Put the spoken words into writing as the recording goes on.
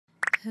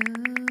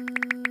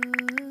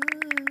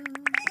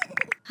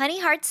Honey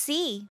Heart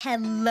C.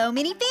 Hello,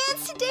 mini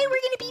fans. Today we're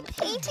going to be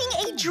painting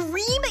a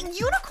dream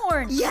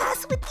unicorn.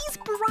 Yes, with these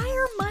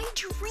Breyer My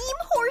Dream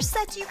horse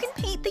sets, you can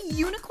paint the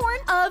unicorn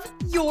of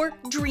your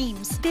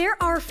dreams. There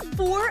are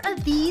 4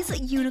 of these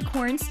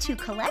unicorns to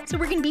collect, so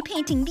we're going to be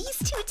painting these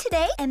 2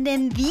 today, and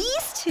then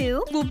these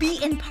 2 will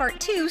be in part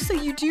 2, so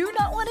you do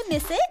not want to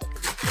miss it.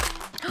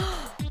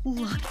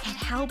 Look at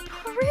how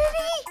pretty.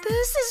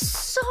 This is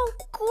so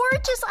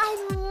gorgeous.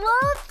 I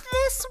love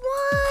this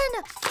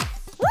one.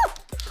 Woo!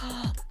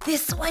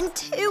 This one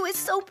too is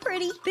so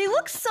pretty. They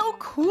look so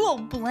cool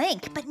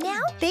blank, but now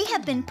they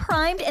have been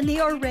primed and they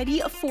are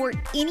ready for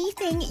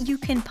anything you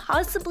can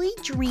possibly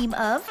dream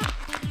of.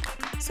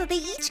 So they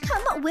each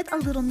come with a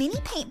little mini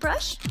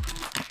paintbrush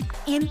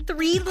and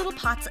 3 little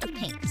pots of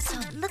paint. So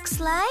it looks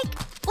like,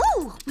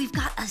 ooh, we've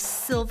got a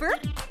silver.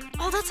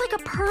 Oh, that's like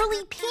a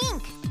pearly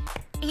pink.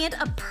 And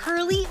a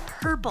pearly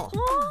purple.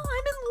 Oh,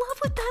 I'm in love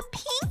with that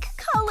pink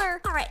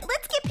color. All right,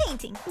 let's get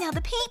painting. Now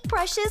the paint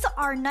brushes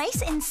are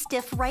nice and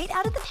stiff right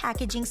out of the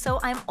packaging, so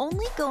I'm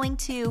only going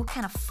to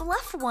kind of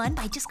fluff one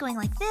by just going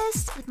like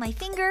this with my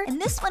finger. And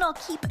this one I'll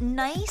keep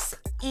nice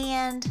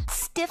and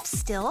stiff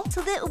still, so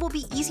that it will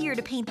be easier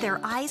to paint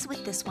their eyes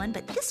with this one,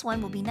 but this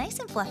one will be nice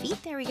and fluffy.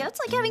 There we go. It's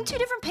like having 2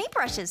 different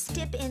paintbrushes.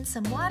 Dip in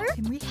some water,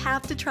 and we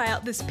have to try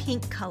out this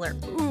pink color.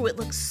 Ooh, it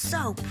looks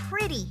so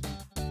pretty.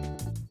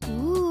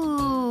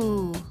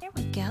 Ooh, there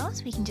we go.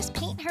 So we can just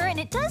paint her, and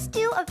it does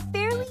do a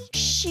fairly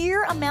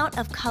sheer amount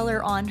of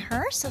color on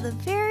her. So the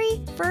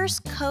very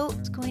first coat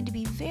is going to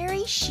be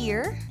very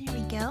sheer. There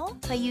we go.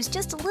 So I used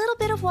just a little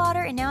bit of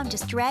water, and now I'm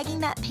just dragging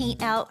that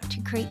paint out to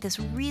create this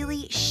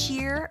really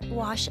sheer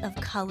wash of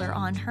color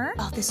on her.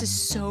 Oh, this is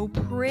so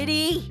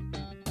pretty.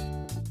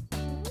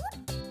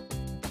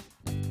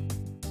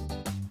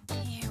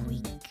 There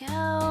we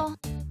go.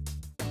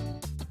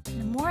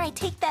 The more I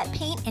take that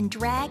paint and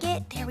drag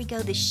it, there we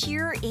go, the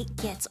sheerer it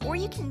gets. Or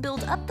you can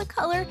build up the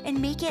color and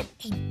make it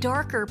a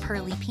darker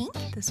pearly pink.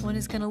 This one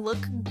is gonna look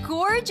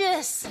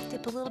gorgeous.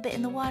 Dip a little bit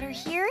in the water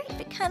here. If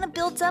it kind of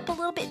builds up a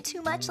little bit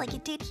too much like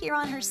it did here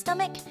on her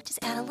stomach, just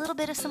add a little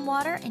bit of some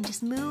water and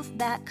just move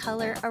that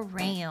color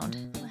around.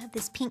 We'll have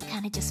this pink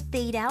kind of just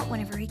fade out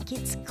whenever it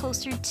gets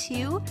closer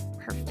to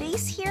her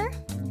face here.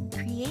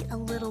 Create a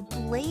little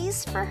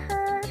blaze for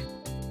her.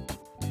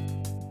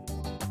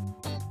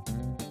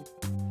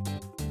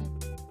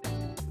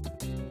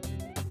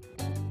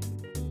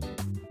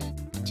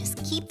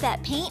 Keep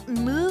that paint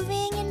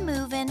moving and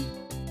moving.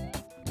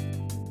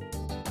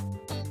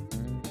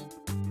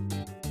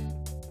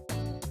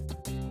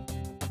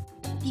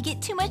 If you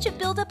get too much of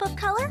buildup of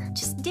color,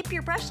 just dip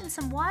your brush in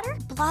some water,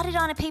 blot it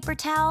on a paper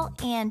towel,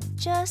 and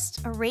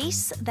just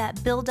erase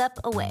that buildup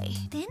away.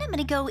 Then I'm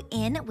gonna go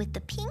in with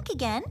the pink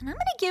again, and I'm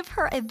gonna give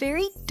her a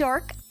very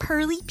dark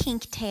pearly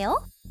pink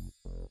tail.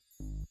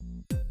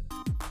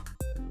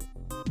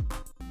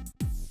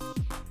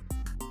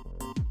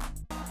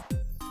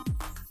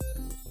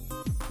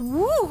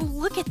 Woo,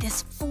 look at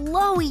this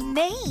flowy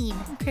mane.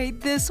 Okay,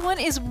 this one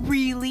is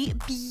really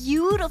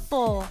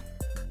beautiful.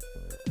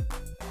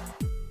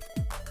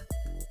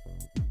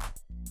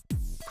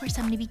 Of course,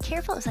 I'm gonna be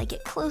careful as I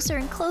get closer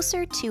and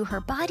closer to her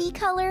body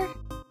color.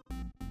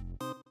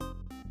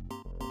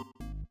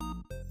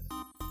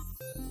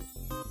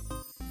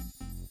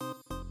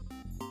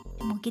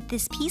 And we'll get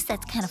this piece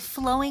that's kind of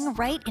flowing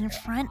right in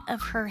front of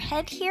her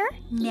head here.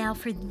 Now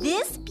for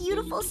this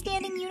beautiful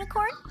standing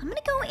unicorn, I'm gonna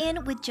go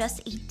in with just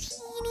a teeny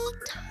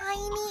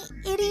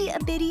tiny itty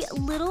bitty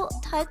little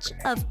touch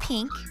of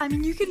pink. I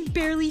mean, you can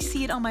barely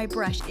see it on my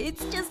brush.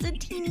 It's just a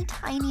teeny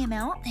tiny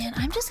amount. And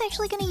I'm just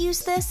actually gonna use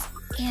this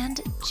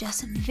and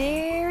just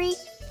very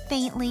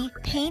faintly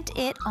paint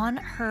it on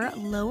her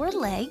lower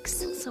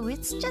legs. So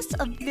it's just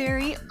a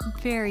very,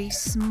 very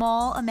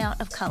small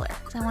amount of color.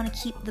 So I want to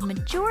keep the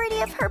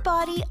majority of her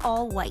body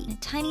all white. A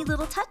tiny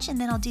little touch, and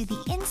then I'll do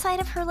the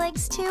inside of her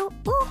legs too.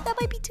 Ooh, that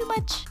might be too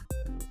much.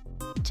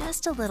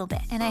 Just a little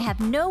bit. And I have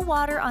no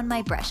water on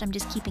my brush. I'm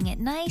just keeping it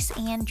nice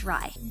and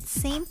dry.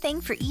 Same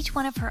thing for each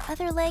one of her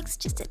other legs,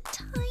 just a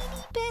tiny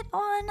bit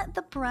on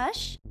the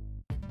brush.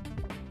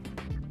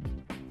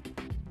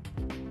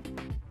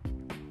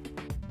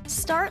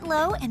 Start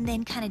low and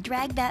then kind of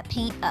drag that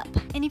paint up.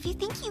 And if you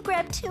think you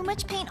grabbed too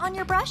much paint on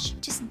your brush,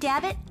 just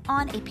dab it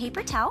on a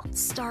paper towel.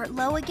 Start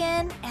low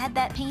again, add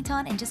that paint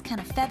on, and just kind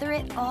of feather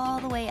it all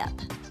the way up.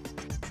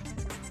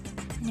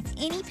 And if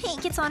any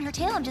paint gets on her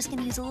tail, I'm just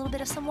gonna use a little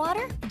bit of some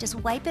water and just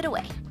wipe it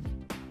away.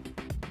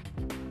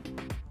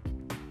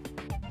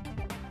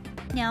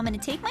 Now I'm going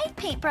to take my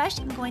paintbrush,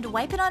 I'm going to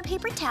wipe it on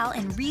paper towel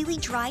and really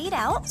dry it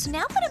out. So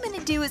now what I'm going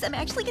to do is I'm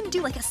actually going to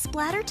do like a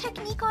splatter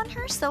technique on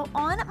her. So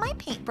on my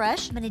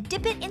paintbrush, I'm going to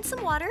dip it in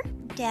some water,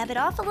 dab it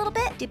off a little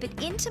bit, dip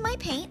it into my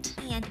paint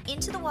and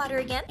into the water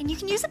again. And you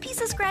can use a piece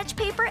of scratch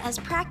paper as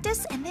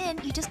practice, and then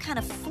you just kind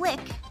of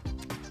flick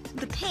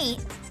the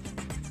paint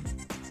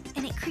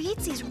and it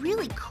creates these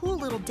really cool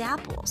little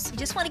dapples. You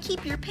just want to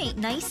keep your paint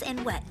nice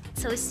and wet.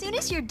 So as soon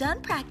as you're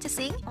done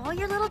practicing all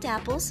your little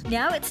dapples,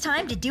 now it's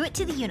time to do it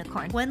to the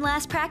unicorn. One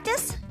last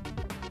practice.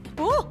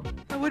 Oh,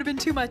 that would have been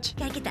too much.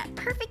 Gotta get that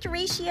perfect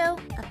ratio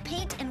of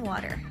paint and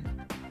water.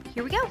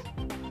 Here we go.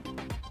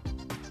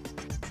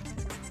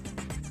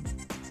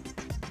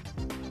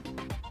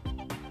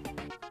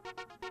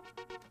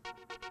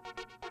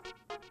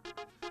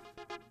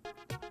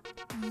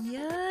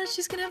 Yeah,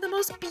 she's gonna have the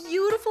most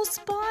beautiful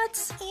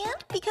spots.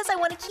 And because I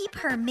want to keep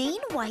her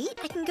mane white,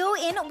 I can go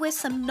in with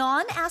some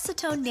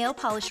non-acetone nail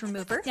polish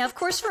remover. Now, of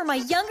course, for my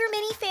younger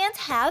mini fans,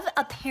 have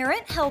a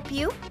parent help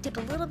you. Dip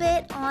a little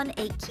bit on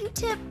a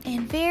Q-tip,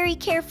 and very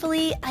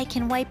carefully, I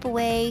can wipe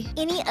away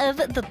any of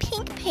the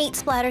pink paint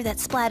splatter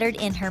that's splattered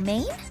in her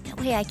mane. That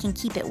way I can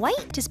keep it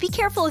white. Just be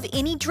careful of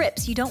any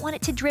drips. You don't want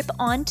it to drip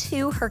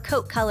onto her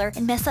coat color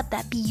and mess up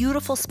that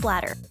beautiful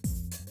splatter.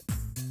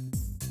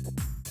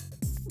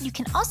 You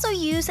can also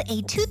use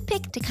a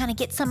toothpick to kind of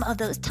get some of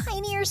those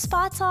tinier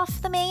spots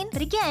off the mane.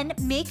 But again,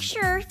 make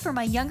sure for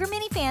my younger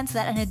mini fans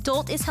that an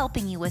adult is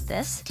helping you with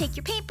this. Take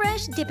your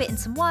paintbrush, dip it in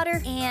some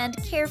water, and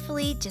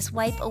carefully just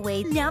wipe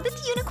away. Now that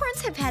the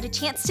unicorns have had a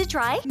chance to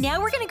dry,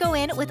 now we're gonna go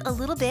in with a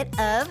little bit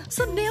of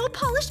some nail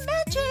polish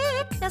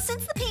magic. Now,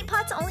 since the paint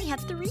pots only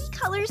have 3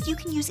 colors, you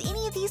can use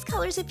any of these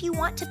colors if you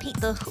want to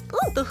paint the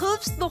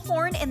hooves, the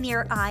horn, and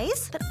their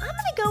eyes. But I'm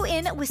gonna go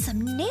in with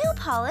some nail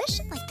polish,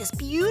 like this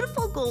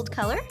beautiful gold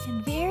color,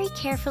 and very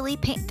carefully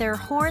paint their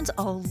horns.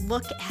 Oh,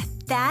 look at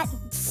that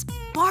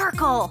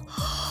sparkle.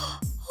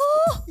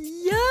 Oh,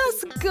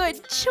 yes,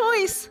 good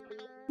choice.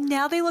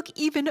 Now they look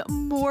even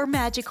more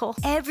magical.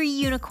 Every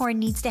unicorn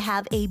needs to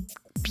have a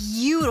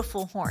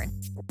beautiful horn.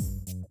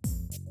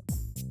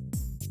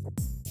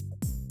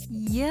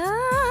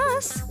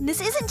 Yes! And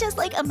this isn't just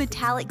like a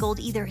metallic gold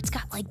either. It's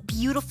got like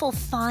beautiful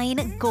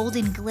fine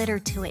golden glitter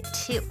to it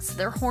too. So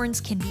their horns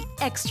can be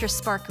extra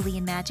sparkly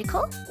and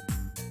magical.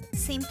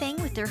 Same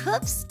thing with their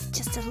hooves,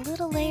 just a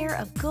little layer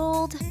of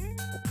gold.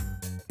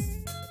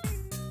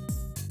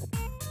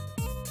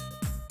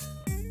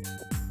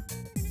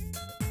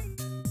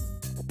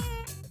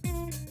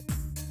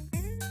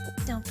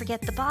 Don't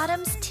forget the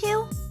bottoms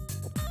too.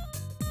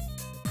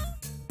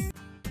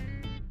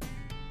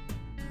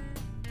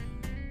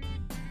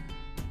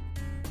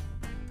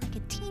 Like a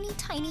teeny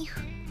tiny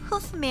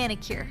hoof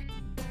manicure.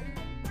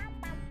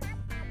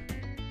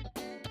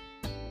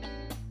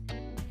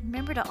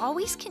 Remember to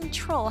always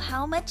control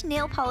how much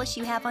nail polish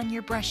you have on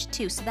your brush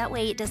too, so that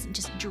way it doesn't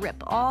just drip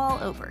all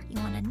over. You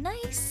want a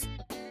nice,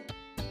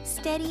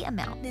 steady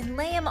amount. Then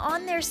lay them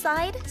on their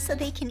side so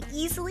they can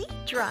easily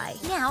dry.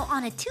 Now,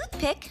 on a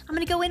toothpick, I'm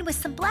gonna go in with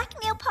some black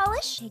nail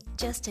polish. Take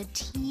just a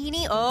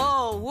teeny,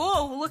 oh,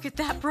 whoa, look at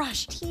that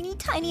brush. Teeny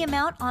tiny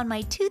amount on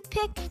my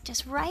toothpick,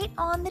 just right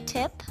on the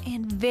tip.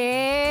 And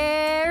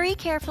very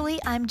carefully,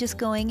 I'm just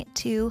going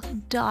to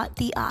dot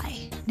the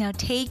eye. Now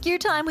take your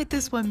time with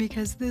this one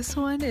because this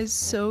one is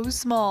so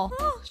small.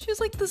 Oh,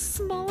 she's like the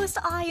smallest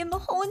eye in the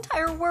whole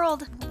entire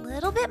world. A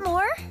little bit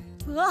more.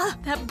 Ugh,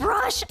 that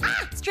brush!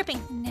 Ah, it's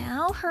dripping.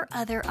 Now her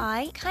other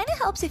eye. Kind of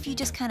helps if you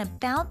just kind of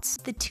bounce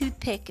the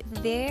toothpick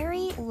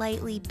very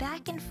lightly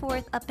back and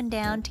forth, up and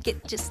down to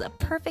get just the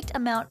perfect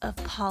amount of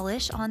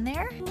polish on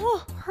there.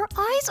 Oh, her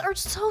eyes are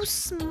so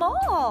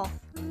small.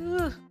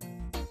 Ugh.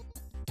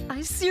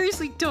 I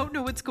seriously don't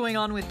know what's going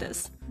on with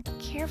this.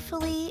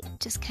 Carefully,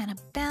 just kind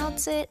of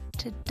bounce it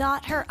to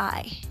dot her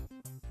eye.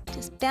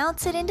 Just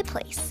bounce it into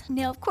place.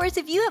 Now, of course,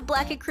 if you have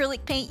black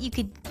acrylic paint, you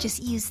could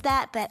just use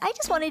that, but I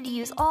just wanted to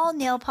use all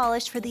nail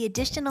polish for the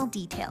additional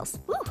details.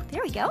 Ooh,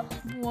 there we go.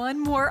 One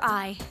more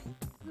eye.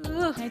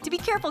 Ooh, I have to be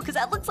careful because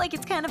that looks like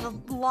it's kind of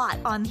a lot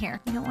on here.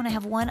 You don't want to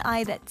have one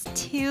eye that's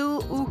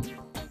too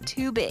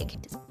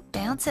big. Just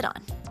bounce it on.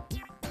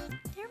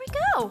 There we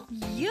go.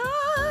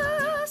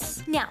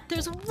 Yes! Now,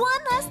 there's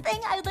one last thing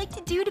I would like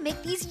to do to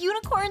make these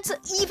unicorns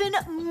even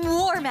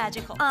more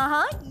magical.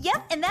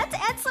 Yep, and that's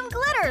add some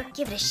glitter.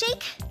 Give it a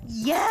shake.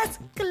 Yes,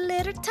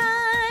 glitter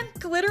time.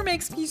 Glitter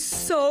makes me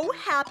so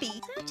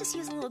happy. I just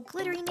use a little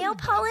glittery nail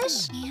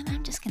polish, and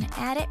I'm just gonna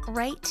add it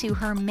right to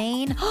her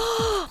mane.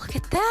 Oh, look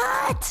at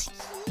that.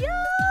 Yes!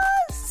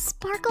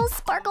 Sparkle,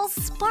 sparkle,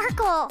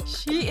 sparkle.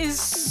 She is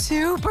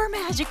super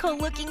magical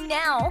looking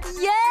now.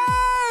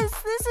 Yes,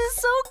 this is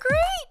so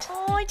great.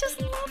 Oh, I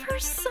just love her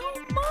so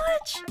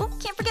much. Oh,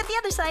 can't forget the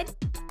other side.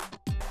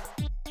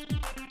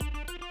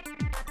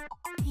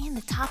 And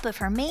the top of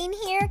her mane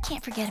here.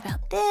 Can't forget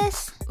about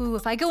this. Ooh,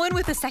 if I go in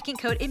with a second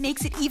coat, it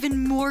makes it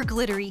even more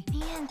glittery.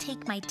 And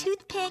take my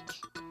toothpick,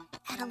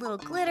 add a little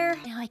glitter.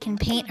 Now I can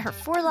paint her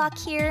forelock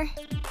here.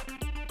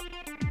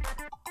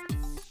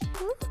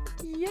 Ooh,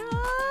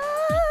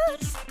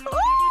 yes!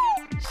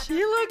 Oh, she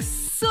looks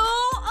so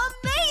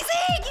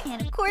amazing!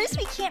 And of course,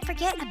 we can't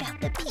forget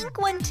about the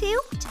pink one too.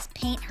 Just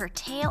paint her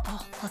tail.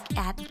 Oh, look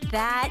at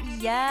that.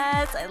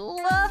 Yes, I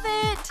love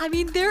it. I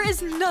mean, there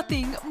is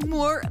nothing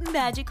more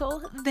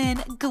magical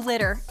than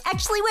glitter.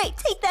 Actually, wait,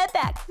 take that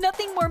back.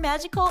 Nothing more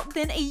magical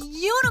than a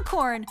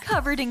unicorn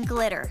covered in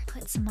glitter.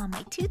 Put some on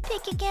my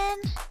toothpick again.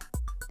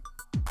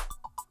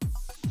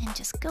 And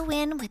just go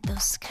in with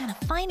those kind of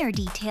finer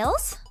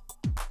details.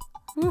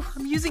 Ooh,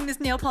 I'm using this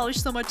nail polish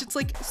so much, it's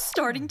like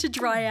starting to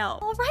dry out.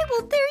 All right,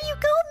 well, there you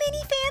go,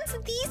 mini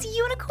fans. These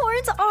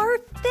unicorns are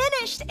finished.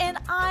 finished and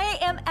I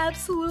am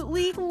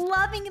absolutely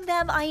loving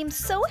them. I am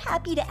so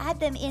happy to add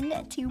them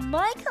into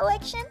my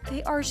collection.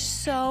 They are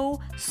so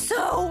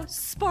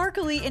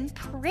sparkly and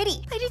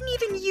pretty. I didn't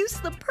even use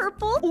the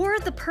purple or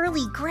the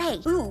pearly gray.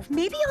 Ooh,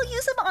 maybe I'll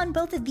use them on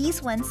both of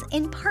these ones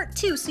in part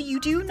 2, so you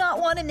do not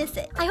want to miss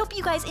it. I hope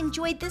you guys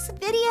enjoyed this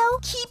video.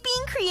 Keep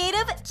being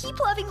creative, keep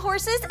loving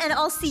horses, and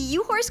I'll see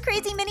you horse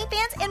crazy mini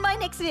fans in my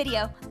next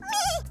video.